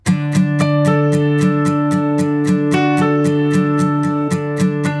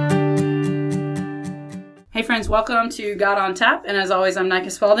Welcome to God on Tap. And as always, I'm Nika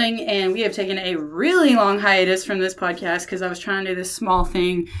Spalding, and we have taken a really long hiatus from this podcast because I was trying to do this small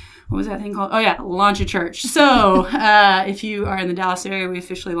thing. What was that thing called? Oh, yeah, launch a church. So if you are in the Dallas area, we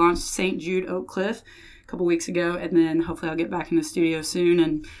officially launched St. Jude Oak Cliff a couple weeks ago, and then hopefully I'll get back in the studio soon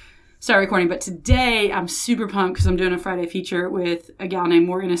and start recording. But today, I'm super pumped because I'm doing a Friday feature with a gal named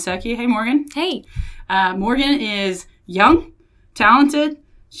Morgan Iseki. Hey, Morgan. Hey. Morgan is young, talented.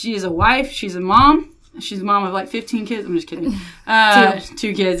 She is a wife. She's a mom. She's a mom of like 15 kids. I'm just kidding.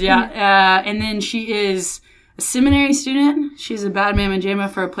 Two kids, yeah. And then she is a seminary student. She's a bad mamma jamma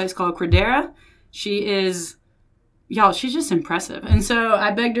for a place called Credera. She is, y'all, she's just impressive. And so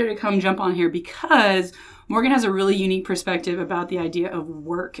I begged her to come jump on here because Morgan has a really unique perspective about the idea of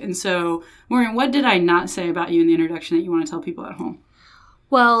work. And so, Morgan, what did I not say about you in the introduction that you want to tell people at home?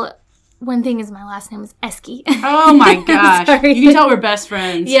 Well, one thing is my last name is Eski. Oh, my gosh. You can tell we're best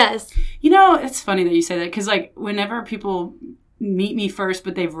friends. Yes. You know, it's funny that you say that because, like, whenever people meet me first,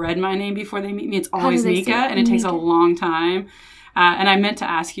 but they've read my name before they meet me, it's always Nika, and it takes a long time. And I meant to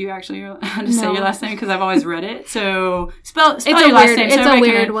ask you, actually, how to say your last name because I've always read it. So, spell your last name. It's a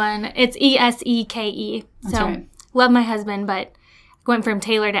weird one. It's Eseke. That's so, right. Love my husband, but went from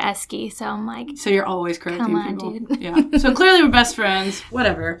Taylor to Eski, so I'm like... So you're always correcting people. Dude. Yeah. So clearly we're best friends.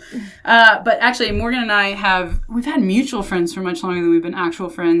 Whatever. But actually, Morgan and I we've had mutual friends for much longer than we've been actual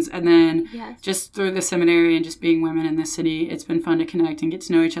friends. And then just through the seminary and just being women in this city, it's been fun to connect and get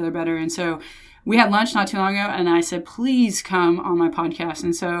to know each other better. And so we had lunch not too long ago, and I said, please come on my podcast.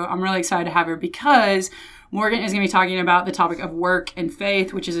 And so I'm really excited to have her because Morgan is going to be talking about the topic of work and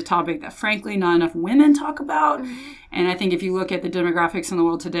faith, which is a topic that, frankly, not enough women talk about. Mm-hmm. And I think if you look at the demographics in the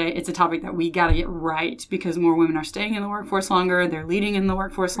world today, it's a topic that we got to get right because more women are staying in the workforce longer, they're leading in the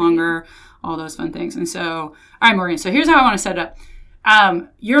workforce longer, all those fun things. And so, all right, Morgan, so here's how I want to set it up.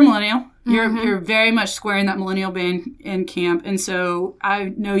 You're a millennial. You're very much squaring that millennial band in camp. And so I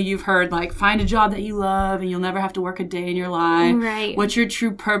know you've heard, like, find a job that you love and you'll never have to work a day in your life. Right. What's your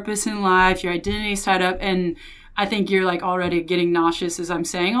true purpose in life? Your identity is tied up. And I think you're, like, already getting nauseous as I'm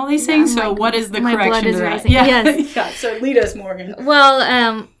saying all these things. So what is the correction to that? Rising. Yeah. Yes. Yeah. So lead us, Morgan. Well,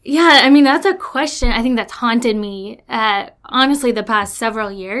 I mean, that's a question I think that's haunted me, honestly, the past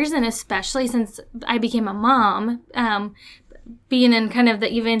several years, and especially since I became a mom, being in kind of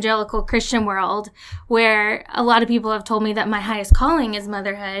the evangelical Christian world where a lot of people have told me that my highest calling is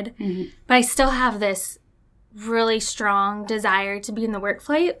motherhood, but I still have this really strong desire to be in the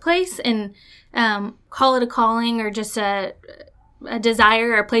workplace and call it a calling or just a desire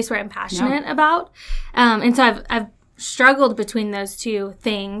or a place where I'm passionate about. And so I've struggled between those two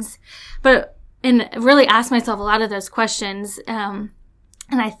things, and really asked myself a lot of those questions. And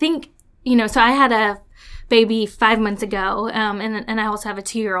I think, so I had a baby 5 months ago, and I also have a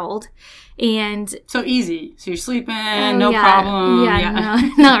 2-year-old. And so easy. So you're sleeping, no problem. Yeah,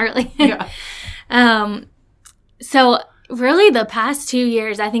 no, not really. So really the past 2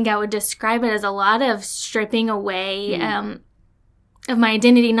 years, I think I would describe it as a lot of stripping away of my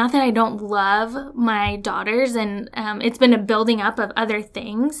identity. Not that I don't love my daughters, and it's been a building up of other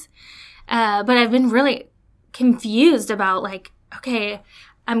things. But I've been really confused about, like, okay,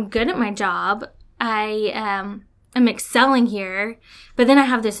 I'm good at my job. I am excelling here, but then I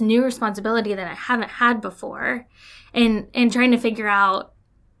have this new responsibility that I haven't had before, and trying to figure out,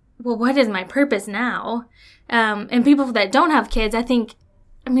 well, what is my purpose now? And people that don't have kids,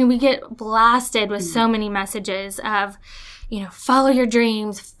 we get blasted with so many messages of, follow your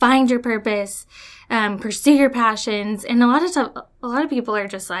dreams, find your purpose, pursue your passions. And a lot of people are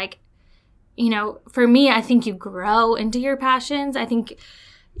just like, for me, I think you grow into your passions. I think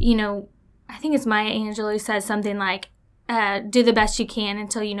it's Maya Angelou says something like, do the best you can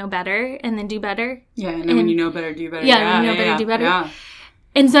until you know better, and then do better. Yeah, and then when you know better, do better. Yeah, when you know better, do better. Yeah.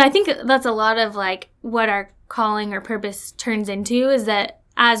 And so I think that's a lot of, like, what our calling or purpose turns into is that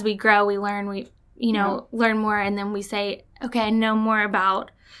as we grow, we learn, learn more, and then we say, okay, I know more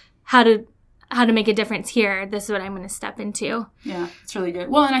about how to make a difference here. This is what I'm going to step into. Yeah, it's really good.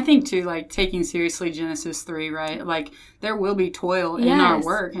 Well, and I think, too, like, taking seriously Genesis 3, right? Like, there will be toil in our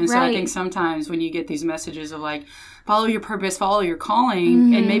work. And so I think sometimes when you get these messages of, like, follow your purpose, follow your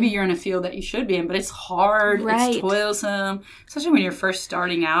calling, and maybe you're in a field that you should be in, but it's hard, it's toilsome, especially when you're first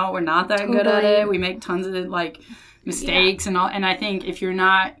starting out. We're not that good at it. We make tons of, like, mistakes and all. And I think if you're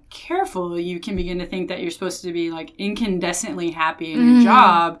not careful, you can begin to think that you're supposed to be, like, incandescently happy in your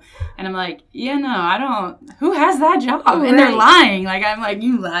job. And I'm like, I don't. Who has that job? And they're lying. Like, I'm like,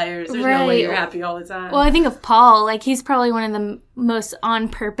 you liars. There's no way you're happy all the time. Well, I think of Paul. Like, he's probably one of the most on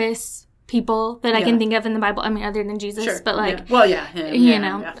purpose people that I can think of in the Bible. I mean, other than Jesus, but, like,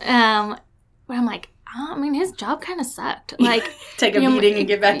 him. but I'm like, I mean, his job kind of sucked. Like, take a beating and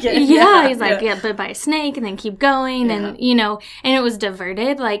get back in. Yeah, he's like, get bit by a snake and then keep going. And, and it was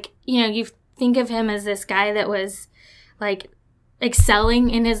diverted. Like, you think of him as this guy that was, like, excelling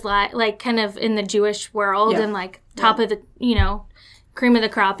in his life, like, kind of in the Jewish world and, like, top of the, cream of the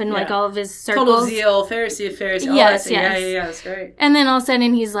crop in, like, all of his circles. Total zeal, Pharisee of Pharisees. Yes. Yeah, that's great. And then all of a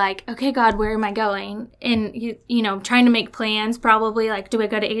sudden he's like, okay, God, where am I going? And, trying to make plans probably, like, do I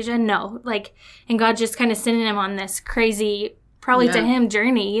go to Asia? No. Like, and God just kind of sending him on this crazy, probably to him,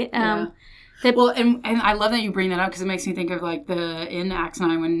 journey. And I love that you bring that up because it makes me think of like in Acts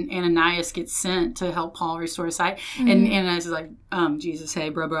 9 when Ananias gets sent to help Paul restore sight. Mm-hmm. And Ananias is like, Jesus, hey,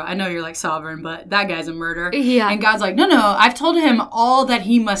 bro, I know you're like sovereign, but that guy's a murderer. Yeah. And God's like, no, I've told him all that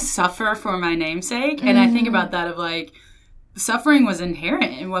he must suffer for my name's sake. Mm-hmm. And I think about that of like, suffering was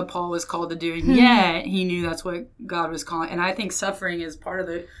inherent in what Paul was called to do, and yet he knew that's what God was calling. And I think suffering is part of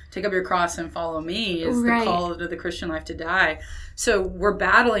the take up your cross and follow me is the call to the Christian life to die. So we're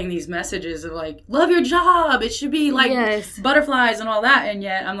battling these messages of like, love your job, it should be like butterflies and all that, and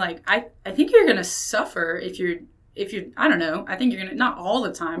yet I'm like, I think you're gonna suffer if you're I don't know, I think you're gonna, not all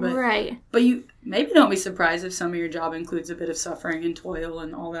the time, but you maybe don't be surprised if some of your job includes a bit of suffering and toil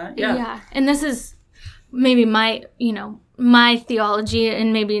and all that. Yeah. And this is maybe my theology,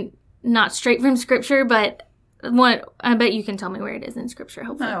 and maybe not straight from Scripture, but I bet you can tell me where it is in Scripture,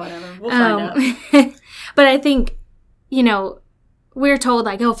 hopefully. Oh, whatever. We'll find out. But I think, we're told,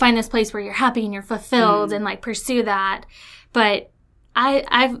 like, oh, find this place where you're happy and you're fulfilled and, like, pursue that. But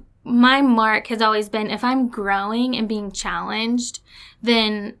my mark has always been, if I'm growing and being challenged,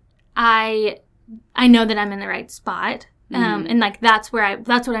 then I know that I'm in the right spot. And like that's what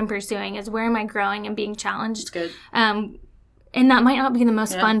I'm pursuing is where am I growing and being challenged. That's good. And that might not be the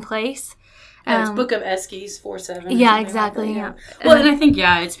most fun place. It's Book of Esches 4:7. Yeah, exactly. Like well, and I think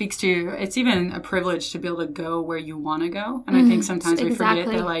it speaks to it's even a privilege to be able to go where you want to go. And I think sometimes we forget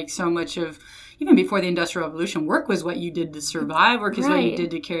that like so much of even before the Industrial Revolution, work was what you did to survive. Work is what you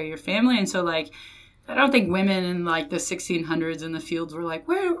did to carry your family. And so like I don't think women in like the 1600s in the fields were like,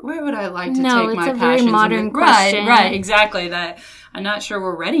 where would I like to take my passions? No, it's a very modern question. Right, exactly. That I'm not sure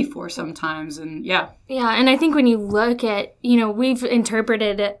we're ready for sometimes. And Yeah, and I think when you look at, we've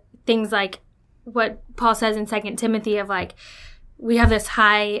interpreted things like what Paul says in 2 Timothy of like, we have this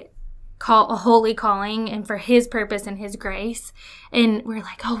high call, a holy calling, and for his purpose and his grace. And we're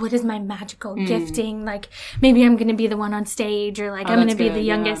like, oh, what is my magical gifting? Like, maybe I'm going to be the one on stage, or like I'm going to be the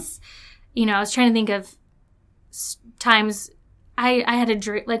youngest. I was trying to think of times I had a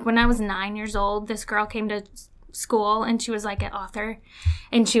dream. Like when I was 9 years old, this girl came to school and she was like an author,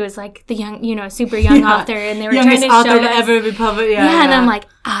 and she was like the young, super young author, and they were youngest trying to author show to us, ever be published. And I'm like,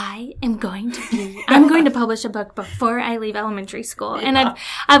 I'm going to publish a book before I leave elementary school. And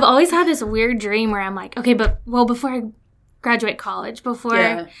I've always had this weird dream where I'm like, okay, before I graduate college,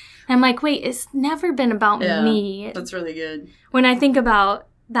 I'm like, wait, it's never been about me. That's really good. When I think about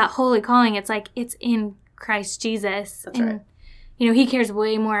that holy calling, it's like it's in Christ Jesus. That's right. He cares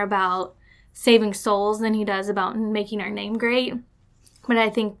way more about saving souls than he does about making our name great. But I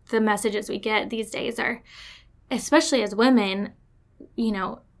think the messages we get these days are, especially as women,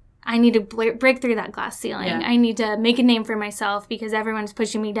 I need to break through that glass ceiling. Yeah. I need to make a name for myself because everyone's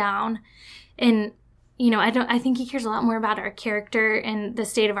pushing me down. And, I think he cares a lot more about our character and the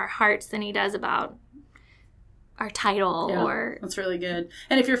state of our hearts than he does about our title. That's really good.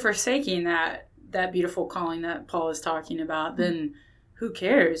 And if you're forsaking that beautiful calling that Paul is talking about, then who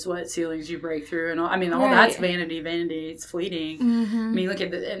cares what ceilings you break through? And all that's vanity. It's fleeting. Mm-hmm. I mean, look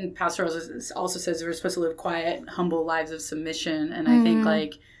at and Pastor also says we're supposed to live quiet, humble lives of submission. And I think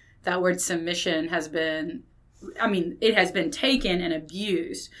like that word submission has been taken and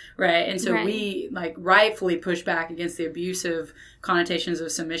abused, right? And so we like rightfully push back against the abusive connotations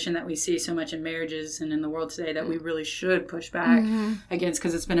of submission that we see so much in marriages and in the world today that we really should push back against,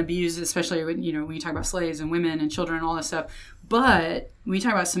 because it's been abused, especially when you talk about slaves and women and children and all that stuff. But when you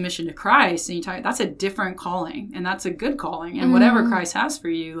talk about submission to Christ, and that's a different calling, and that's a good calling, and whatever Christ has for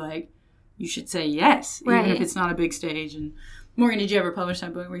you, like you should say yes, even if it's not a big stage. And Morgan, did you ever publish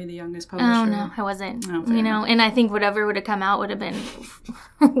that book? Were you the youngest publisher? Oh, no, I wasn't. Oh, and I think whatever would have come out would have been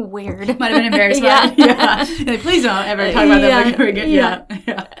weird. Might have been embarrassed by it. Like, please don't ever talk about that book ever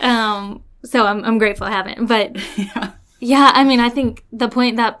again. So I'm grateful I haven't. But, I mean, I think that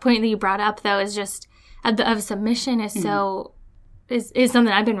point that you brought up, though, is just of submission is is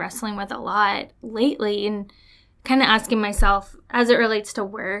something I've been wrestling with a lot lately, and kind of asking myself as it relates to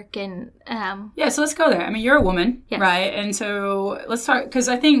work and so let's go there. I mean, you're a woman, right? And so let's talk, because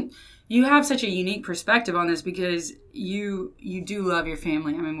I think you have such a unique perspective on this because you do love your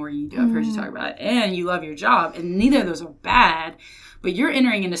family. I mean, more you do. I've heard you talk about it. And you love your job. And neither of those are bad. But you're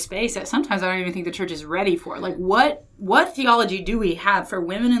entering into space that sometimes I don't even think the church is ready for. Like, what theology do we have for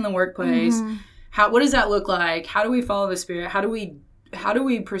women in the workplace? What does that look like? How do we follow the Spirit? How do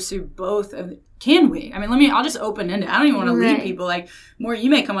we pursue both of? Can we? I mean, I'll just open into it. I don't even want to lead people. Like, more,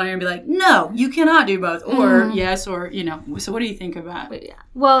 you may come on here and be like, no, you cannot do both. Or yes, or, so what do you think about?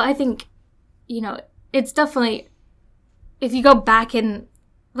 Well, I think, it's definitely, if you go back in,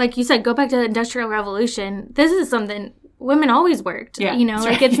 like you said, go back to the Industrial Revolution, this is something women always worked. Yeah,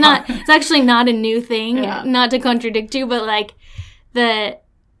 like right. It's actually not a new thing, not to contradict you, but like the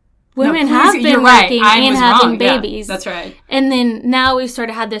women have been working and having babies. Yeah, that's right. And then now we've sort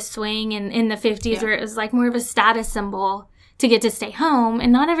of had this swing in the 50s where it was like more of a status symbol to get to stay home.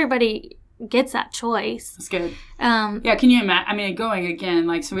 And not everybody gets that choice. That's good. Can you imagine? I mean, going again,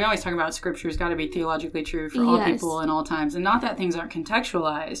 like, so we always talk about Scripture's got to be theologically true for all people in all times. And not that things aren't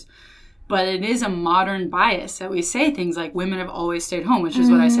contextualized, but it is a modern bias that we say things like women have always stayed home, which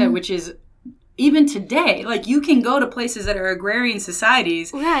is what I said, which is even today, like, you can go to places that are agrarian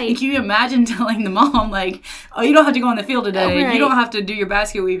societies. Right. And can you imagine telling the mom, like, oh, you don't have to go on the field today. Right. You don't have to do your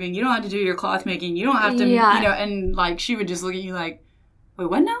basket weaving. You don't have to do your cloth making. You don't have to, and, like, she would just look at you like, wait,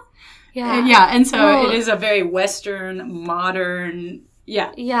 what now? Yeah. And so it is a very Western, modern,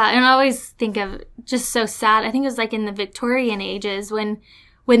 Yeah, and I always think of just so sad. I think it was, like, in the Victorian ages when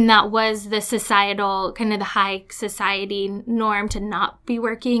that was the societal, kind of the high society norm to not be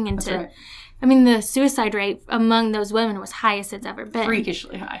working and I mean, the suicide rate among those women was highest it's ever been.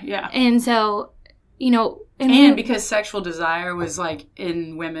 Freakishly high, yeah. And so, And because sexual desire was, like,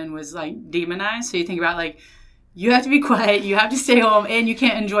 in women was, like, demonized. So you think about, like, you have to be quiet, you have to stay home, and you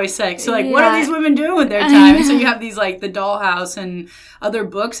can't enjoy sex. So, like, what are these women doing with their time? And so you have these, like, The Dollhouse and other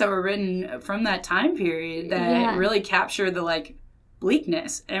books that were written from that time period that really capture the, like,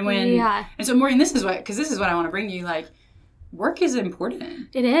 bleakness. And and so, Maureen, this is what I want to bring to you, like, work is important.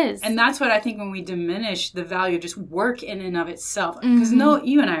 It is. And that's what I think when we diminish the value of just work in and of itself. Because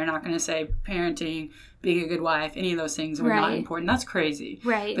you and I are not going to say parenting, being a good wife, any of those things are not important. That's crazy.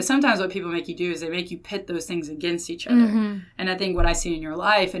 Right. But sometimes what people make you do is they make you pit those things against each other. And I think what I see in your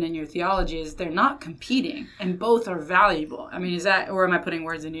life and in your theology is they're not competing. And both are valuable. I mean, is that, or am I putting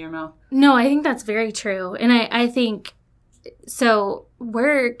words into your mouth? No, I think that's very true. And I think, so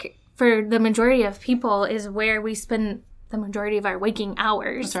work for the majority of people is where we spend the majority of our waking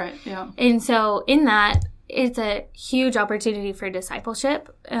hours. That's right, yeah. And so in that, it's a huge opportunity for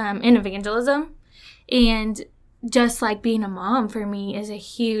discipleship and evangelism. And just like being a mom for me is a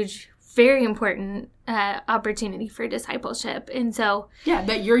huge, very important opportunity for discipleship. And so... Yeah,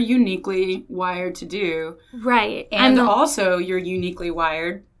 that you're uniquely wired to do. Right. And also you're uniquely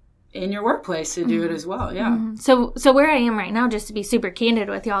wired in your workplace to do it as well, yeah. So where I am right now, just to be super candid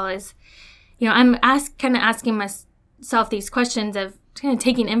with y'all, is, I'm kind of asking myself these questions of kind of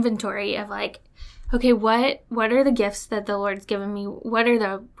taking inventory of, like, okay, what are the gifts that the Lord's given me? What are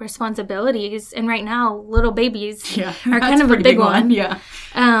the responsibilities? And right now, little babies are kind of a big one. Yeah.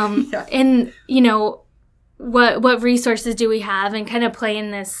 And, what resources do we have? And kind of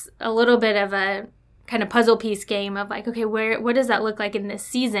playing this a little bit of a kind of puzzle piece game of, like, okay, what does that look like in this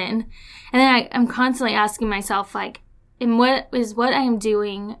season? And then I'm constantly asking myself, like, in what I am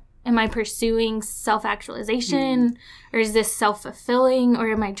doing, am I pursuing self-actualization, or is this self-fulfilling, or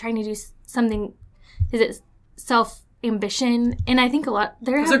am I trying to do something, is it self-ambition? And I think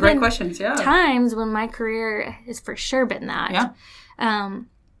those are great questions, times when my career has for sure been that. Yeah.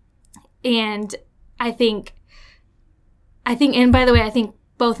 And I think, and by the way, I think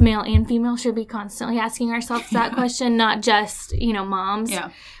both male and female should be constantly asking ourselves that question, not just, moms. Yeah.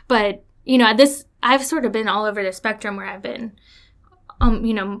 But, I've sort of been all over the spectrum where I've been,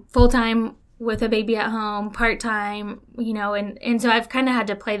 full-time with a baby at home, part-time, and so I've kind of had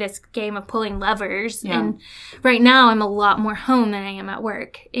to play this game of pulling levers. Yeah. And right now I'm a lot more home than I am at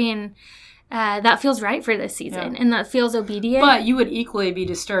work. And that feels right for this season, and that feels obedient. But you would equally be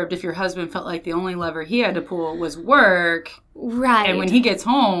disturbed if your husband felt like the only lever he had to pull was work. Right. And when he gets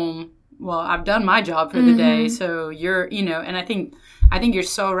home, well, I've done my job for the day, so you're, and I think you're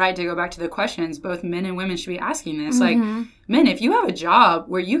so right to go back to the questions. Both men and women should be asking this. Like, men, if you have a job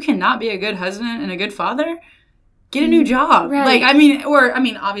where you cannot be a good husband and a good father, get a new job. Right.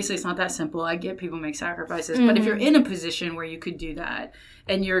 Like, obviously it's not that simple. I get people make sacrifices. But if you're in a position where you could do that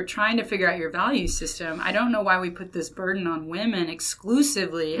and you're trying to figure out your value system, I don't know why we put this burden on women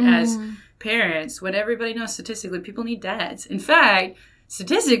exclusively as parents when everybody knows statistically people need dads. In fact,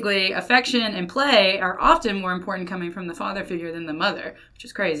 statistically, affection and play are often more important coming from the father figure than the mother, which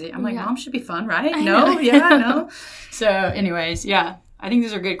is crazy. I'm like, mom should be fun, right? No? Yeah, no. So anyways, yeah. I think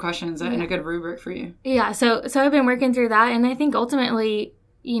these are good questions and a good rubric for you. Yeah, so I've been working through that, and I think ultimately,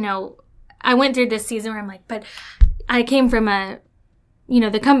 I went through this season where I'm like, but I came from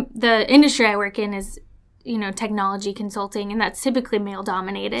the industry I work in is, technology consulting, and that's typically male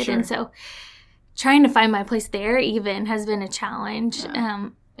dominated. Sure. And so trying to find my place there even has been a challenge. Yeah.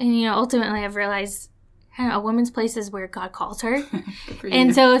 And ultimately I've realized a woman's place is where God calls her.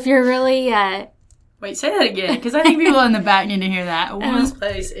 And so if you're really, wait, say that again, because I think people in the back need to hear that. A woman's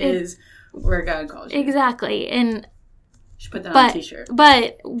place is where God calls you. Exactly. And you should put that on a t-shirt.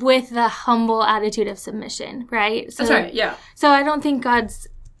 But with the humble attitude of submission, right? So, that's right, yeah. So I don't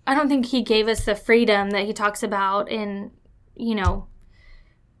think he gave us the freedom that he talks about in,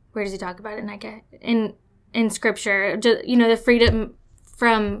 where does he talk about it in Scripture? Just, the freedom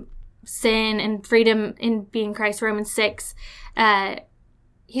from sin and freedom in being Christ, Romans 6.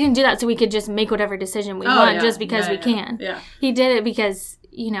 He didn't do that so we could just make whatever decision we want just because we can. Yeah. He did it because,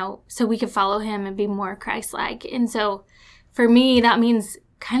 so we could follow him and be more Christ-like. And so for me, that means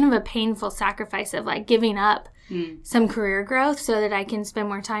kind of a painful sacrifice of like giving up some career growth so that I can spend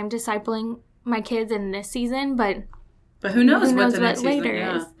more time discipling my kids in this season. But who knows what the next later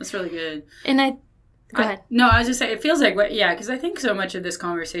season is. That's really good. And go ahead. No, I was just saying, it feels like, because I think so much of this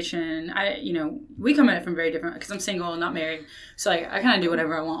conversation, we come at it from very different, because I'm single and not married, so I kind of do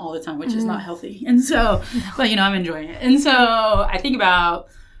whatever I want all the time, which is not healthy. And so, but I'm enjoying it. And so I think about,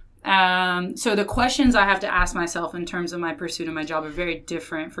 so the questions I have to ask myself in terms of my pursuit of my job are very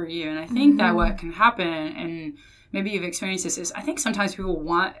different for you. And I think that what can happen, and maybe you've experienced this, is I think sometimes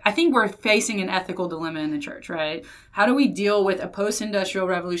I think we're facing an ethical dilemma in the church, right? How do we deal with a post-industrial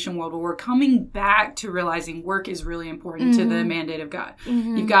revolution world where we're coming back to realizing work is really important to the mandate of God?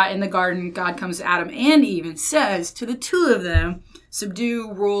 You've got in the garden, God comes to Adam and Eve and says to the two of them,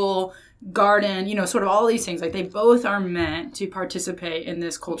 subdue, rule, garden, sort of all these things. Like they both are meant to participate in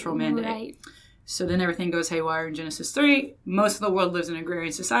this cultural mandate. Right. So then everything goes haywire in Genesis 3. Most of the world lives in an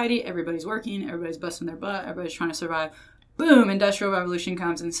agrarian society. Everybody's working. Everybody's busting their butt. Everybody's trying to survive. Boom, industrial revolution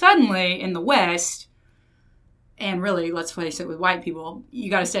comes. And suddenly, in the West, and really, let's face it, with white people, you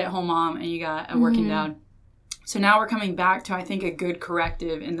got a stay-at-home mom and you got a working dad. So now we're coming back to, I think, a good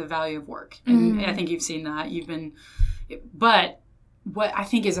corrective in the value of work. And I think you've seen that. But what I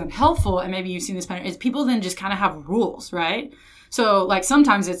think is unhelpful, and maybe you've seen this pattern, is people then just kind of have rules, right? So, like,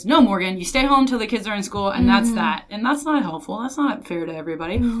 sometimes it's, no, Morgan, you stay home till the kids are in school, and that's that. And that's not helpful. That's not fair to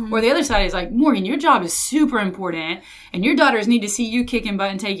everybody. Or the other side is like, Morgan, your job is super important, and your daughters need to see you kicking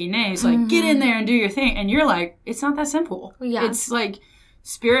butt and taking names. Like, get in there and do your thing. And you're like, it's not that simple. Yeah. It's like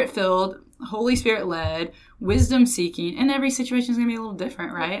Spirit-filled, Holy Spirit-led, wisdom-seeking, and every situation is going to be a little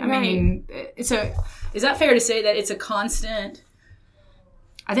different, right? I mean, is that fair to say that it's a constant...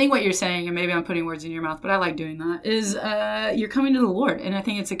 I think what you're saying, and maybe I'm putting words in your mouth, but I like doing that, is you're coming to the Lord. And I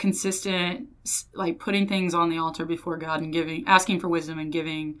think it's a consistent, like, putting things on the altar before God and asking for wisdom and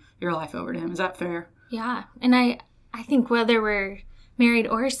giving your life over to Him. Is that fair? Yeah. And I think whether we're married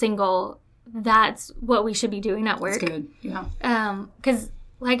or single, that's what we should be doing at work. That's good. Yeah. Because,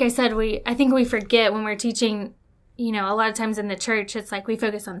 like I said, I think we forget when we're teaching, a lot of times in the church, it's like we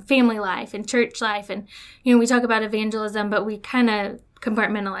focus on family life and church life. And, we talk about evangelism, but we kind of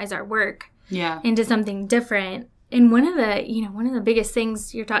compartmentalize our work into something different. And one of the biggest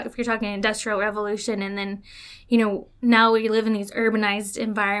things if you're talking industrial revolution, and then, now we live in these urbanized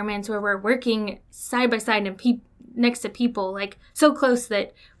environments where we're working side by side and next to people, like so close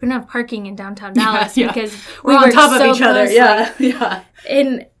that we don't have parking in downtown Dallas because we're on top of each other. Yeah.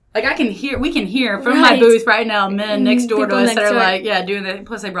 And like we can hear from my booth right now, men next door to us that are like, doing that.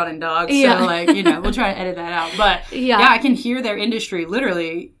 Plus they brought in dogs. Yeah. So like, we'll try to edit that out. But I can hear their industry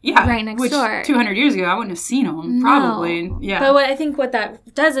literally, right next door. 200 years ago, I wouldn't have seen them probably. Yeah. But I think what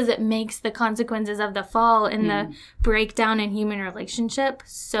that does is it makes the consequences of the fall and the breakdown in human relationship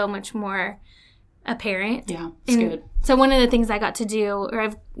so much more apparent. Yeah, it's good. So one of the things I got to do, or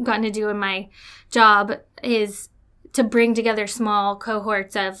I've gotten to do in my job, is to bring together small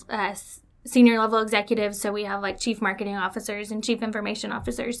cohorts of senior level executives. So we have like chief marketing officers and chief information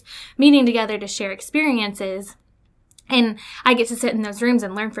officers meeting together to share experiences. And I get to sit in those rooms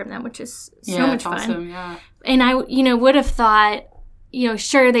and learn from them, which is so much fun. Awesome, yeah. And I, would have thought,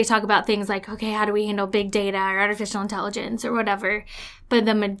 sure, they talk about things like, okay, how do we handle big data or artificial intelligence or whatever? But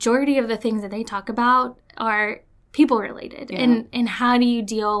the majority of the things that they talk about are people related, and how do you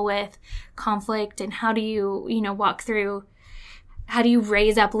deal with conflict, and how do you walk through, how do you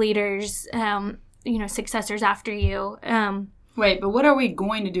raise up leaders, successors after you, Wait, but what are we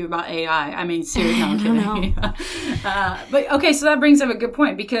going to do about AI? I mean, seriously, I'm kidding. But okay, so that brings up a good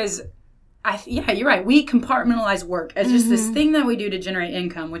point because you're right. We compartmentalize work as just this thing that we do to generate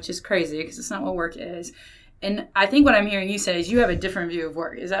income, which is crazy because it's not what work is. And I think what I'm hearing you say is you have a different view of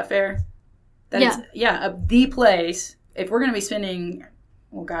work. Is that fair? The place, if we're going to be spending,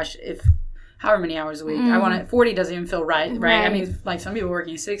 however many hours a week, 40 doesn't even feel right? I mean, like some people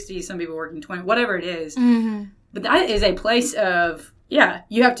working 60, some people working 20, whatever it is. But that is a place of, you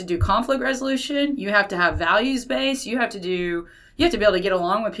have to do conflict resolution. You have to have values based. You have to be able to get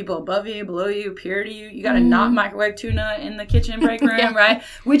along with people above you, below you, peer to you. You got to not microwave tuna in the kitchen break room, right?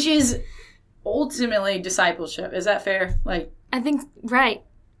 Which is ultimately discipleship. Is that fair? Like, I think, right.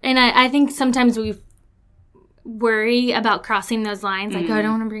 And I think sometimes we worry about crossing those lines. Like, I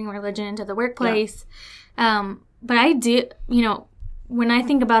don't want to bring religion into the workplace. Yeah. But I do, when I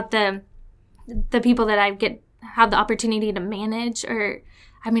think about the people that I have the opportunity to manage, or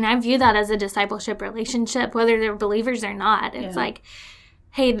I view that as a discipleship relationship, whether they're believers or not. It's like,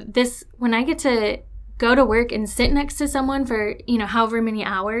 hey, when I get to go to work and sit next to someone for, however many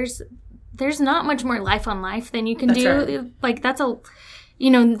hours, there's not much more life on life than you can do. Right. Like, that's so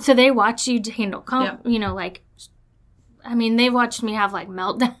they watch you handle, they've watched me have like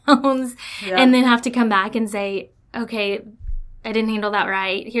meltdowns and then have to come back and say, okay, I didn't handle that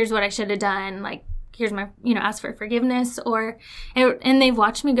right. Here's what I should have done. Like, here's my, ask for forgiveness, and they've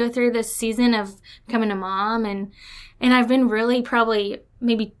watched me go through this season of becoming a mom, and I've been really probably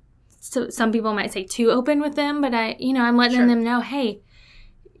maybe some people might say too open with them, but I'm letting them know, hey,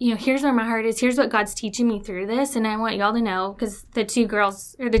 here's where my heart is. Here's what God's teaching me through this, and I want y'all to know, because the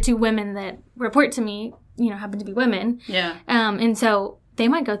two women that report to me, happen to be women. Yeah. And so they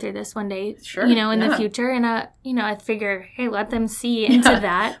might go through this one day, in the future. And, I figure, hey, let them see into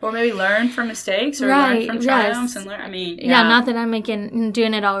that. Or maybe learn from mistakes or learn from triumphs and learn. Not that I'm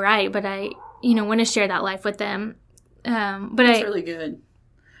doing it all right, but I, want to share that life with them. That's really good.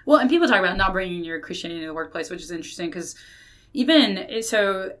 Well, and people talk about not bringing your Christianity to the workplace, which is interesting because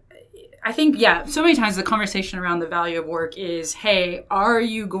I think, so many times the conversation around the value of work is, hey, are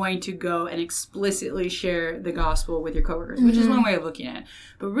you going to go and explicitly share the gospel with your coworkers? Which is one way of looking at it.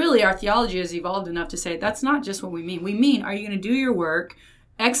 But really, our theology has evolved enough to say that's not just what we mean. We mean, are you going to do your work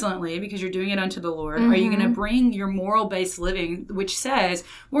excellently because you're doing it unto the Lord? Are you going to bring your moral-based living, which says,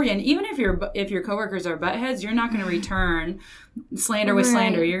 Morgan, even if your coworkers are buttheads, you're not going to return slander with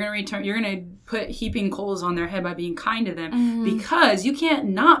slander. You're going to put heaping coals on their head by being kind to them because you can't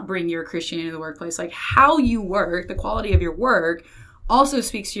not bring your Christianity to the workplace. Like, how you work, the quality of your work also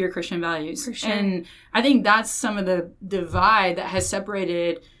speaks to your Christian values. For sure. And I think that's some of the divide that has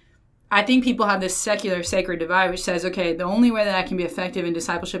separated. I think people have this secular sacred divide, which says, okay, the only way that I can be effective in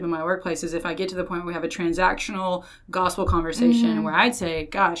discipleship in my workplace is if I get to the point where we have a transactional gospel conversation where I'd say,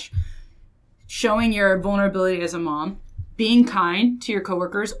 gosh, showing your vulnerability as a mom, being kind to your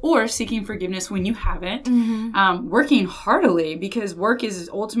coworkers or seeking forgiveness when you haven't, working heartily because work is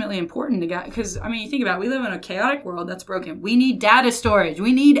ultimately important to get, because you think about it, we live in a chaotic world that's broken. We need data storage.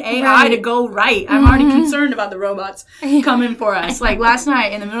 We need AI to go right. I'm already concerned about the robots coming for us. Like last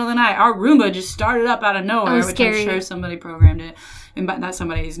night in the middle of the night, our Roomba just started up out of nowhere, which I'm sure somebody programmed it. And that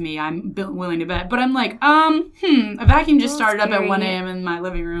somebody is me. I'm willing to bet. But I'm like, a vacuum just started up at 1 a.m. in my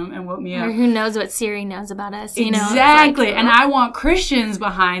living room and woke me up. Or who knows what Siri knows about us, Exactly. Like, and I want Christians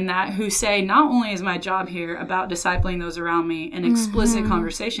behind that who say, not only is my job here about discipling those around me in explicit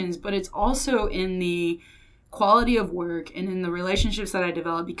conversations, but it's also in the quality of work and in the relationships that I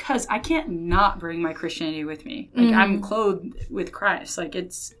develop, because I can't not bring my Christianity with me. Like, I'm clothed with Christ. Like,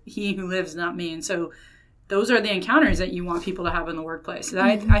 it's He who lives, not me. And so those are the encounters that you want people to have in the workplace.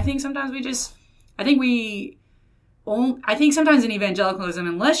 I think sometimes I think sometimes in evangelicalism,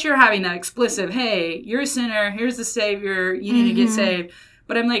 unless you're having that explicit, hey, you're a sinner, here's the Savior, you need to get saved.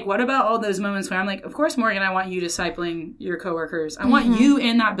 But I'm like, what about all those moments where I'm like, of course, Morgan, I want you discipling your coworkers. I want you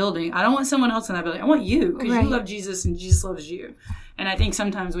in that building. I don't want someone else in that building. I want you because you love Jesus and Jesus loves you. And I think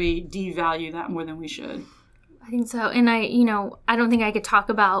sometimes we devalue that more than we should. I think so. And I don't think I could talk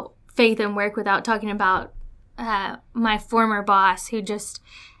about faith and work without talking about my former boss, who just,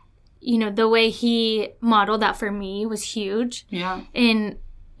 the way he modeled that for me was huge. Yeah. And,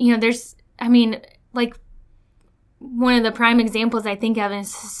 one of the prime examples I think of, and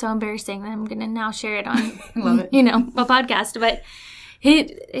it's so embarrassing that I'm going to now share it on, love it. A podcast, but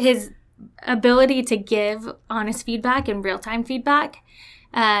his ability to give honest feedback and real-time feedback,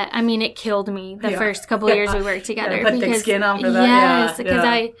 it killed me the first couple of years we worked together. Put thick skin on for that. Yes,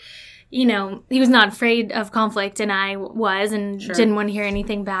 because he was not afraid of conflict, and I was, and didn't want to hear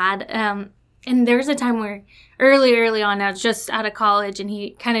anything bad. and there was a time where early on, I was just out of college, and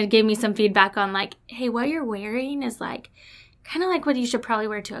he kind of gave me some feedback on like, hey, what you're wearing is like kind of like what you should probably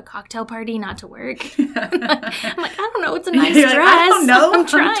wear to a cocktail party, not to work. I'm like, I don't know. It's a nice dress. Like, I don't know. I'm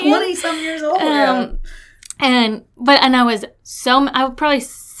 20-some years old. And I was probably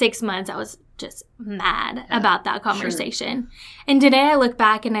 6 months, I was just mad about that conversation. Sure. And today I look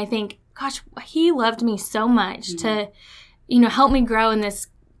back and I think, gosh, he loved me so much to, help me grow in this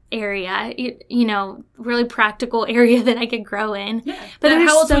area, really practical area that I could grow in. Yeah. But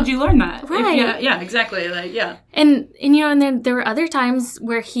how else would you learn that? Right. Yeah, exactly. Like, yeah. And then there were other times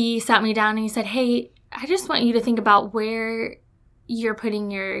where he sat me down and he said, hey, I just want you to think about where you're putting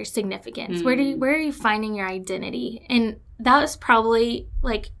your significance. Where are you finding your identity? And that was probably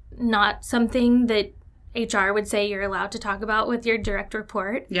like not something that HR would say you're allowed to talk about with your direct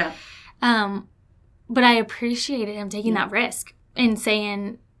report. Yeah. But I appreciated him taking that risk and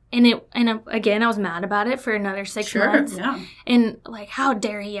saying, again, I was mad about it for another 6 months. Yeah. And like, how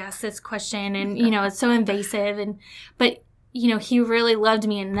dare he ask this question? And, it's so invasive. But he really loved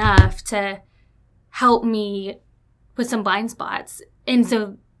me enough to help me with some blind spots. And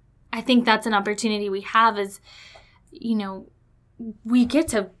so I think that's an opportunity we have is, we get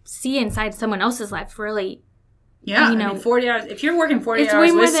to see inside someone else's life really. Yeah, 40 hours. If you're working 40 hours with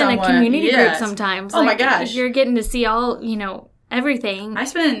someone. It's way more than a community group sometimes. Oh, my gosh. You're getting to see all, everything. I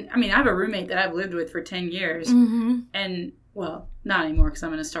have a roommate that I've lived with for 10 years. Mm-hmm. And, well, not anymore because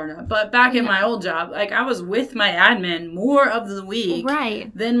I'm in a startup. But back in my old job, like, I was with my admin more of the week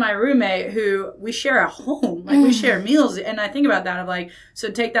than my roommate, who we share a home. Like, we share meals. And I think about that of, like, so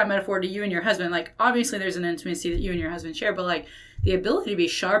take that metaphor to you and your husband. Like, obviously there's an intimacy that you and your husband share. But, like, the ability to be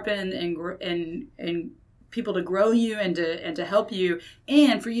sharpened and people to grow you and to help you,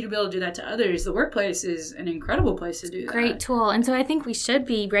 and for you to be able to do that to others, the workplace is an incredible place to do that. Great tool. And so I think we should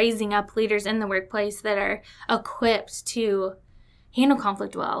be raising up leaders in the workplace that are equipped to handle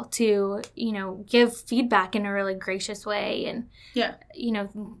conflict well, to, give feedback in a really gracious way and,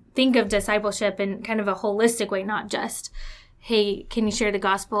 think of discipleship in kind of a holistic way, not just, hey, can you share the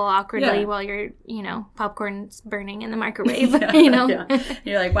gospel awkwardly while your, popcorn's burning in the microwave,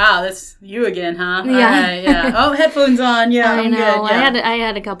 You're like, wow, that's you again, huh? Yeah. All right, yeah. Oh, headphones on. Yeah, I'm good. Yeah. I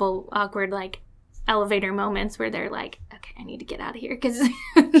had a couple awkward, like, elevator moments where they're like, okay, I need to get out of here because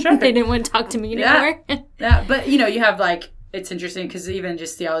they didn't want to talk to me anymore. Yeah, but, you have, like, it's interesting because even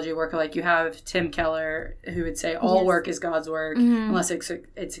just theology work, like, you have Tim Keller who would say all work is God's work unless it's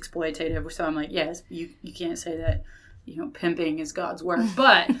exploitative. So I'm like, yes, you can't say that. Pimping is God's work.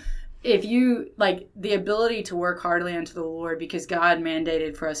 But if you, like, the ability to work heartily unto the Lord because God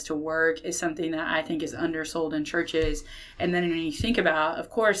mandated for us to work is something that I think is undersold in churches. And then when you think about, of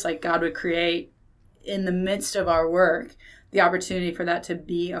course, like, God would create in the midst of our work the opportunity for that to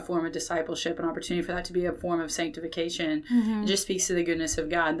be a form of discipleship, an opportunity for that to be a form of sanctification. It just speaks to the goodness of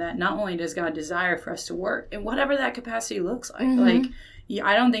God that not only does God desire for us to work in whatever that capacity looks like, like,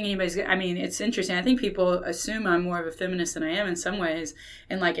 I don't think anybody's... it's interesting. I think people assume I'm more of a feminist than I am in some ways,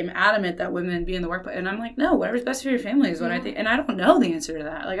 and, like, am adamant that women be in the workplace. And I'm like, no, whatever's best for your family is what I think. And I don't know the answer to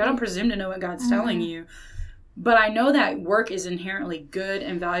that. Like, I don't presume to know what God's telling you. But I know that work is inherently good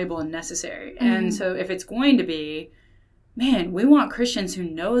and valuable and necessary. And so if it's going to be, man, we want Christians who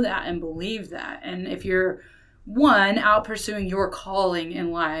know that and believe that. And if you're... one, out pursuing your calling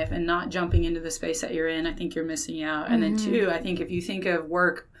in life and not jumping into the space that you're in, I think you're missing out. And then two, I think if you think of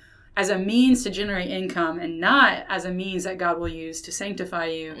work as a means to generate income and not as a means that God will use to sanctify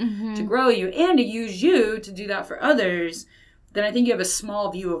you, to grow you, and to use you to do that for others, then I think you have a small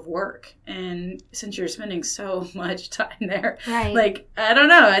view of work. And since you're spending so much time there, like, I don't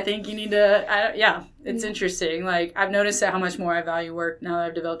know. I think you need to, it's interesting. Like, I've noticed how much more I value work now that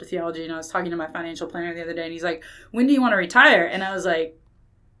I've developed a theology. And I was talking to my financial planner the other day, and he's like, when do you want to retire? And I was like,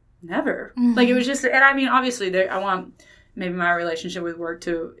 never. Like, it was just, and I mean, obviously, I want maybe my relationship with work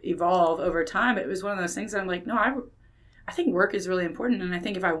to evolve over time. But it was one of those things that I'm like, no, I think work is really important. And I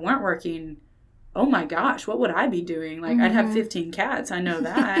think if I weren't working, oh my gosh, what would I be doing? Like, I'd have 15 cats. I know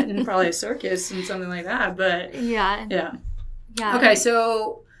that. And probably a circus and something like that. But yeah. Okay,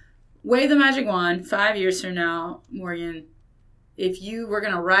 so wave the magic wand. 5 years from now, Morgan, if you were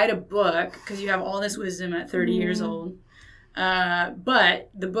going to write a book, because you have all this wisdom at 30 years old, but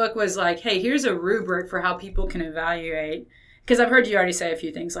the book was like, hey, here's a rubric for how people can evaluate. Because I've heard you already say a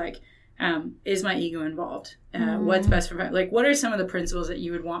few things like, is my ego involved? What's best for, like, what are some of the principles that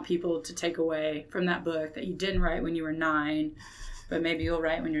you would want people to take away from that book that you didn't write when you were 9, but maybe you'll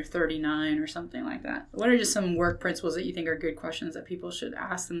write when you're 39 or something like that? What are just some work principles that you think are good questions that people should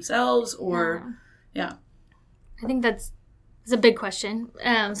ask themselves or, I think that's it's a big question.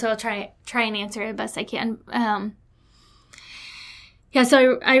 So I'll try and answer it best I can.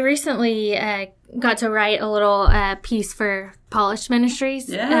 So I recently got to write a little piece for Polished Ministries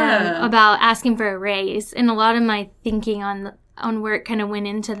about asking for a raise, and a lot of my thinking on work kind of went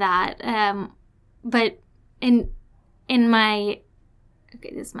into that. But in my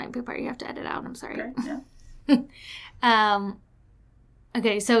this might be a part you have to edit out. I'm sorry. Okay, yeah.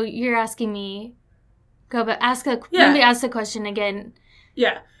 Okay, so you're asking me. Maybe ask the question again.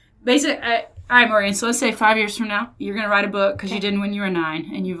 Yeah. Basically, all right, Maureen, so let's say 5 years from now, you're going to write a book because you didn't when you were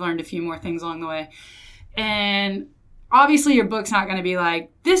 9, and you've learned a few more things along the way. And obviously your book's not going to be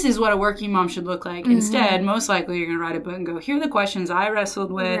like, this is what a working mom should look like. Mm-hmm. Instead, most likely you're going to write a book and go, here are the questions I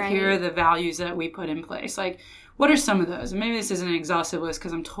wrestled with. Right. Here are the values that we put in place. Like, what are some of those? And maybe this isn't an exhaustive list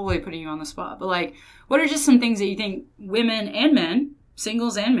because I'm totally putting you on the spot. But, like, what are just some things that you think women and men,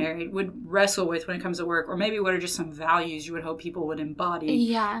 singles and married, would wrestle with when it comes to work? Or maybe what are just some values you would hope people would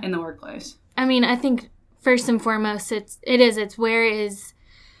embody in the workplace? I mean, I think first and foremost, it's where is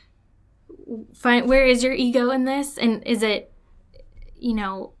your ego in this? And is it,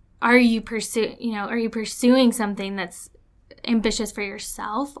 are you pursuing something that's ambitious for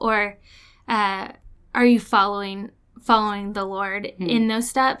yourself, or are you following the Lord in those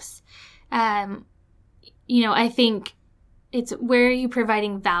steps? I think it's where are you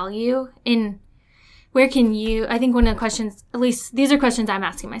providing value in, where can you, I think one of the questions, at least these are questions I'm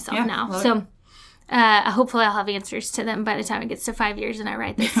asking myself now. So hopefully I'll have answers to them by the time it gets to 5 years and I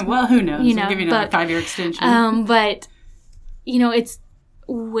write this. Well, who knows? I'll give you another 5-year extension. But, it's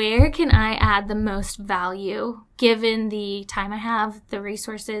where can I add the most value given the time I have, the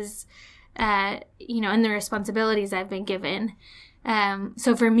resources, and the responsibilities I've been given.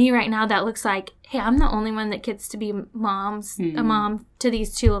 So for me right now, that looks like, hey, I'm the only one that gets to be a mom to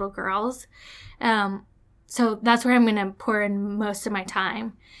these 2 little girls. So that's where I'm going to pour in most of my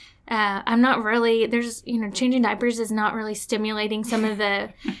time. I'm not really, changing diapers is not really stimulating some of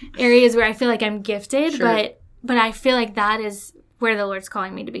the areas where I feel like I'm gifted, sure. but I feel like that is where the Lord's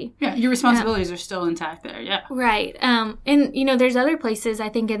calling me to be. Yeah, your responsibilities are still intact there, yeah. Right. And, there's other places, I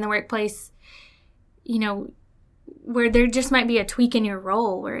think, in the workplace, where there just might be a tweak in your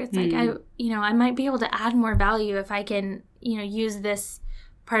role where it's like, I might be able to add more value if I can, use this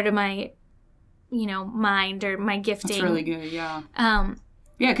part of my, mind or my gifting. That's really good, yeah.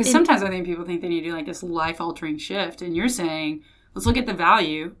 Yeah, because sometimes I think people think they need to do like this life-altering shift, and you're saying, let's look at the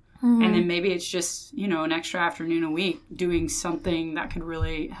value, and then maybe it's just, an extra afternoon a week doing something that could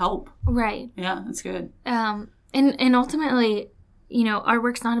really help. Right. Yeah, that's good. And ultimately, our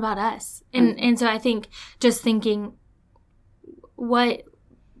work's not about us. And so I think just thinking what,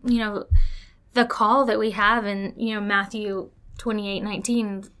 the call that we have in, Matthew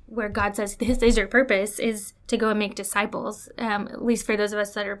 28:19, where God says, this is your purpose, is to go and make disciples. At least for those of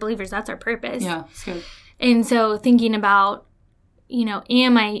us that are believers, that's our purpose. Yeah, that's good. And so thinking about,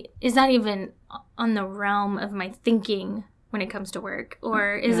 is that even on the realm of my thinking when it comes to work?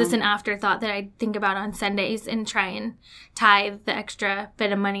 Or is this an afterthought that I think about on Sundays and try and tithe the extra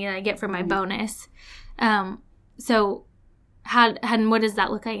bit of money that I get from my bonus? So what does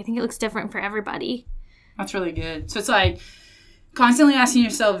that look like? I think it looks different for everybody. That's really good. So it's like constantly asking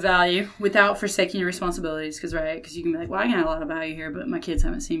yourself value without forsaking your responsibilities, because you can be like, well, I got a lot of value here, but my kids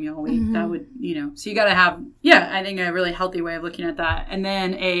haven't seen me all week. Mm-hmm. That would, so you got to have, I think a really healthy way of looking at that. And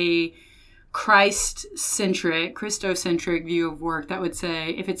then a Christocentric view of work that would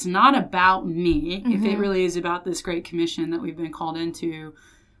say, if it's not about me, if it really is about this great commission that we've been called into,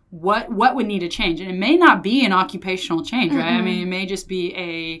 what would need to change? And it may not be an occupational change, right? I mean, it may just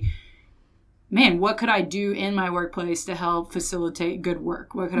be what could I do in my workplace to help facilitate good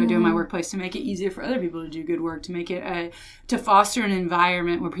work? What could I do in my workplace to make it easier for other people to do good work, to make it to foster an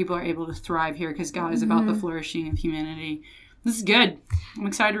environment where people are able to thrive here, because God is about the flourishing of humanity. This is good. I'm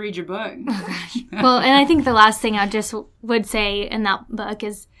excited to read your book. Oh, gosh. Well, and I think the last thing I just would say in that book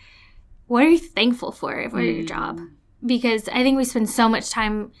is, what are you thankful for your job? Because I think we spend so much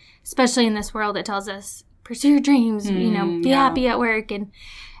time, especially in this world that tells us, pursue your dreams, be happy at work. And,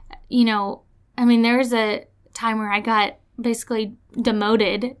 there was a time where I got basically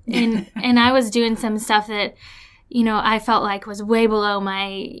demoted and I was doing some stuff that, I felt like was way below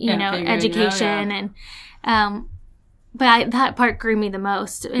my, education. And, but that part grew me the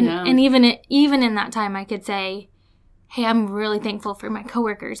most. And even in that time, I could say, hey, I'm really thankful for my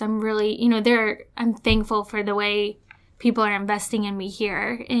coworkers. I'm really, I'm thankful for the way people are investing in me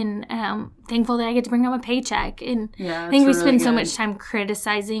here, and thankful that I get to bring home a paycheck. And I think we spend so much time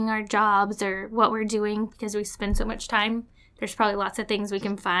criticizing our jobs or what we're doing because we spend so much time there's probably lots of things we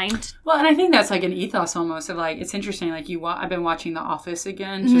can find. Well, and I think that's like an ethos almost of like, it's interesting. Like I've been watching The Office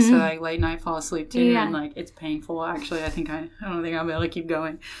again just to like late night fall asleep too. And like, it's painful. Actually, I don't think I'll be able to keep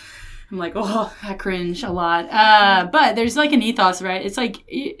going. I'm like, oh, I cringe a lot. But there's like an ethos, right? It's like,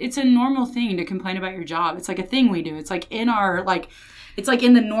 it's a normal thing to complain about your job. It's like a thing we do. It's like in our, like, it's like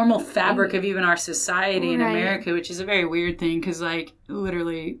in the normal fabric of even our society in America, which is a very weird thing because, like,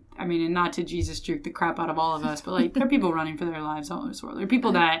 literally, I mean, and not to Jesus juke the crap out of all of us, but, like, there are people running for their lives all over this world. There are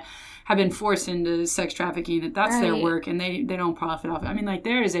people that have been forced into sex trafficking, that's their work, and they don't profit off it. I mean, like,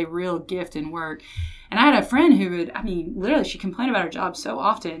 there is a real gift in work. And I had a friend who would, I mean, literally, she complained about her job so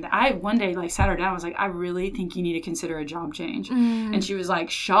often. I one day, like, sat her down and was like, I really think you need to consider a job change. And she was, like,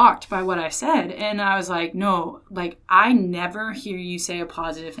 shocked by what I said. And I was like, no, like, I never hear you say a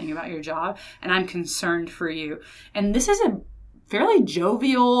positive thing about your job, and I'm concerned for you. And this is a fairly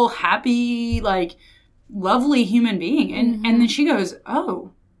jovial, happy, like, lovely human being. And then she goes,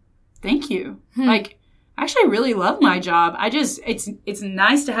 oh, thank you. Like, I actually really love my job. It's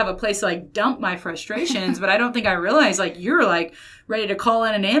nice to have a place to like dump my frustrations, but I don't think I realize like you're like ready to call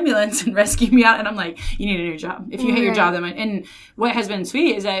in an ambulance and rescue me out. And I'm like, you need a new job. If you hate your job, then and what has been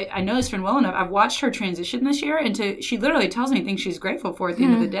sweet is I know this friend well enough. I've watched her transition this year she literally tells me things she's grateful for at the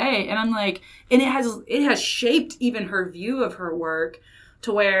end of the day. And I'm like, and it has shaped even her view of her work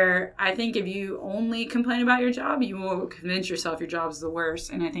to where I think if you only complain about your job, you will convince yourself your job's the worst.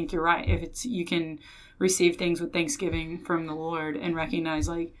 And I think you're right. If you can receive things with thanksgiving from the Lord and recognize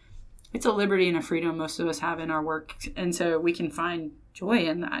like it's a liberty and a freedom most of us have in our work, and so we can find joy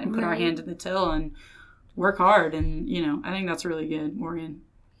in that and put our hand to the till and work hard. And I think that's really good, Morgan.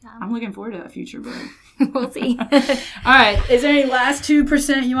 I'm looking forward to that future, bro. We'll see. All right, is there any last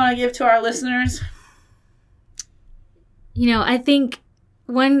 2% you want to give to our listeners? I think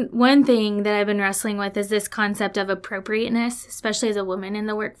one thing that I've been wrestling with is this concept of appropriateness, especially as a woman in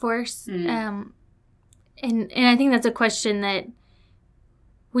the workforce. And I think that's a question that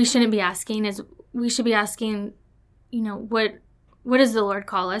we shouldn't be asking. We should be asking, what does the Lord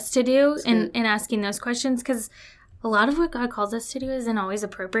call us to do? And asking those questions, because a lot of what God calls us to do isn't always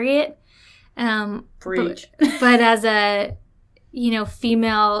appropriate. Preach. But as a,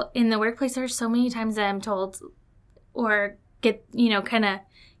 female in the workplace, there's so many times that I'm told or get, kind of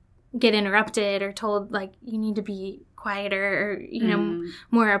get interrupted or told, like, you need to be quieter or,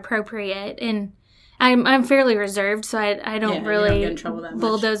 more appropriate. And I'm fairly reserved, so I don't really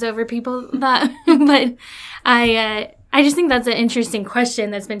bulldoze over people that. But I just think that's an interesting question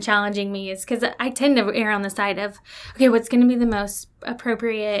that's been challenging me, is because I tend to err on the side of, okay, what's going to be the most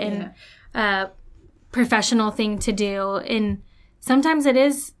appropriate and professional thing to do? And sometimes it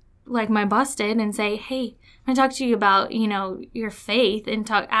is like my boss did and say, hey, I talk to you about, your faith and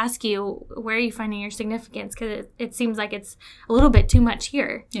ask you, where are you finding your significance? Because it seems like it's a little bit too much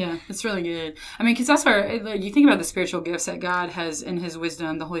here. Yeah, it's really good. I mean, because that's where you think about the spiritual gifts that God has, in his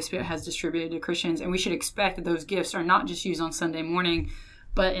wisdom, the Holy Spirit has distributed to Christians. And we should expect that those gifts are not just used on Sunday morning,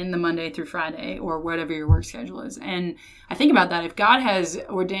 but in the Monday through Friday or whatever your work schedule is. And I think about that. If God has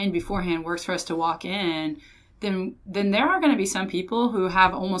ordained beforehand works for us to walk in, then there are going to be some people who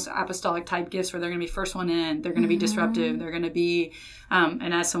have almost apostolic type gifts where they're going to be first one in, they're going to be disruptive, they're going to be,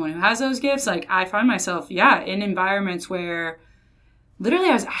 and as someone who has those gifts, like I find myself, in environments where literally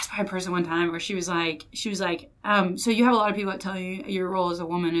I was asked by a person one time where she was like, so you have a lot of people that tell you your role as a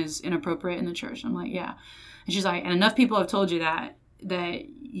woman is inappropriate in the church. I'm like, yeah. And she's like, and enough people have told you that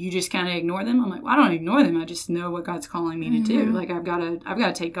you just kind of ignore them. I'm like, well, I don't ignore them. I just know what God's calling me to do. Like I've got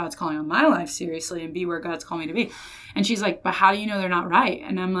to take God's calling on my life seriously and be where God's called me to be. And she's like, but how do you know they're not right?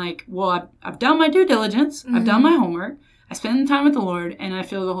 And I'm like, well, I've done my due diligence. I've done my homework. I spend time with the Lord, and I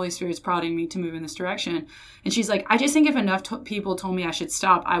feel the Holy Spirit's prodding me to move in this direction. And she's like, I just think if enough people told me I should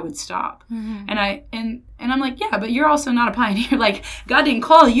stop, I would stop. And I'm like, yeah, but you're also not a pioneer. Like God didn't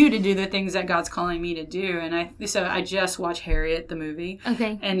call you to do the things that God's calling me to do. And so I just watched Harriet, the movie.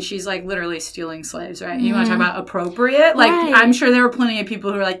 Okay. And she's like literally stealing slaves, right? You want to talk about appropriate? Like I'm sure there were plenty of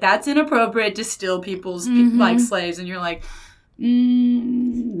people who are like, that's inappropriate to steal people's like slaves. And you're like,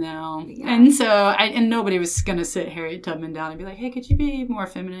 no. Yeah. And so and nobody was going to sit Harriet Tubman down and be like, hey, could you be more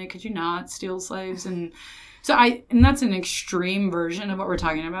feminine? Could you not steal slaves? And so and that's an extreme version of what we're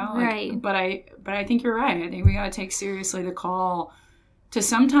talking about. Like, right. But I think you're right. I think we got to take seriously the call to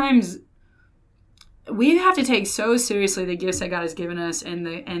sometimes we have to take so seriously the gifts that God has given us and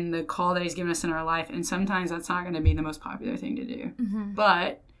the call that he's given us in our life. And sometimes that's not going to be the most popular thing to do,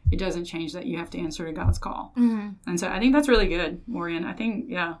 but it doesn't change that you have to answer to God's call. And so I think that's really good, Morgan. I think,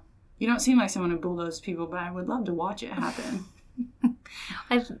 you don't seem like someone who bulldozes people, but I would love to watch it happen.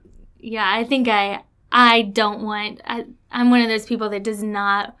 I think I'm one of those people that does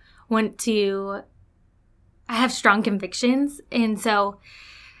not want to, I have strong convictions. And so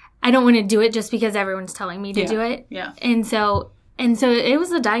I don't want to do it just because everyone's telling me to do it. Yeah. And so it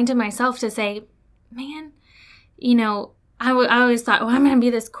was a dying to myself to say, man, you know, I always thought, I'm going to be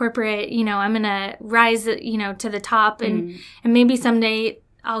this corporate, you know, I'm going to rise, you know, to the top. And maybe someday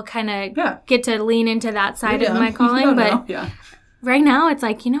I'll kind of get to lean into that side of my calling. But right now it's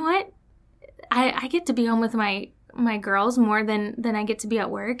like, you know what? I get to be home with my girls more than I get to be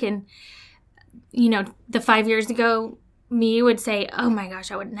at work. And, you know, the 5 years ago, me would say, oh my gosh,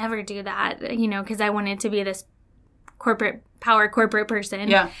 I would never do that, you know, because I wanted to be this corporate person.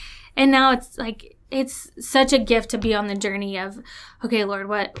 Yeah. And now it's like, it's such a gift to be on the journey of, okay, Lord,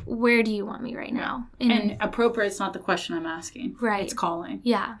 where do you want me right now? And appropriate's not the question I'm asking. Right. It's calling.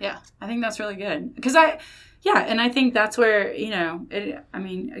 Yeah. Yeah. I think that's really good. Because and I think that's where, you know,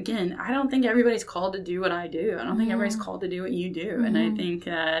 again, I don't think everybody's called to do what I do. I don't think everybody's called to do what you do. And I think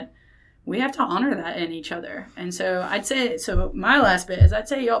that we have to honor that in each other. And so my last bit is I'd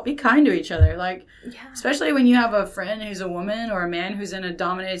say y'all be kind to each other. Like, especially when you have a friend who's a woman or a man who's in a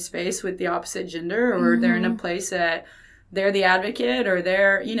dominated space with the opposite gender, or they're in a place that they're the advocate, or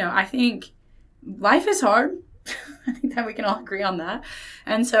they're, you know, I think life is hard. I think that we can all agree on that.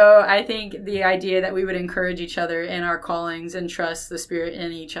 And so I think the idea that we would encourage each other in our callings and trust the Spirit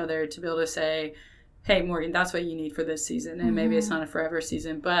in each other to be able to say, hey, Morgan, that's what you need for this season. And maybe it's not a forever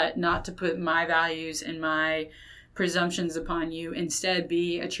season, but not to put my values and my presumptions upon you. Instead,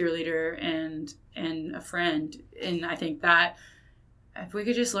 be a cheerleader and a friend. And I think that if we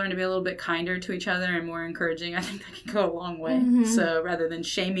could just learn to be a little bit kinder to each other and more encouraging, I think that can go a long way. So rather than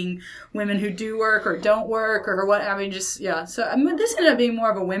shaming women who do work or don't work or what, So this ended up being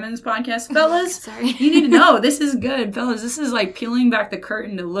more of a women's podcast. Fellas, you need to know, this is good. Fellas, this is like peeling back the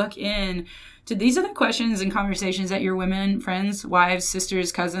curtain to look in. These are the questions and conversations that your women, friends, wives,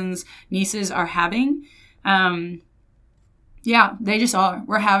 sisters, cousins, nieces are having. They just are.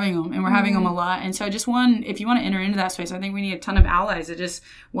 We're having them, and we're having them a lot. And so if you want to enter into that space, I think we need a ton of allies that just,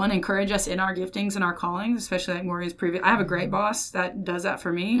 encourage us in our giftings and our callings, especially like Morgan's previous. I have a great boss that does that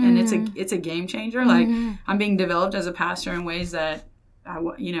for me, and it's a game changer. Like, I'm being developed as a pastor in ways that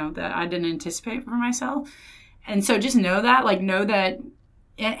I didn't anticipate for myself. And so just know that.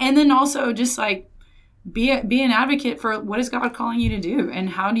 And then also just like be an advocate for what is God calling you to do, and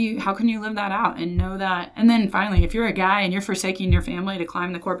how can you live that out and know that. And then finally, if you're a guy and you're forsaking your family to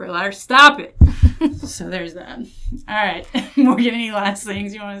climb the corporate ladder, stop it. So there's that. All right. Morgan, any last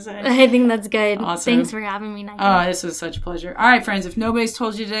things you want to say? I think that's good. Awesome. Thanks for having me, Nike. Oh, this was such a pleasure. All right, friends, if nobody's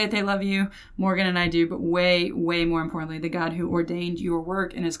told you today that they love you, Morgan and I do, but way, way more importantly, the God who ordained your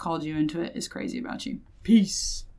work and has called you into it is crazy about you. Peace.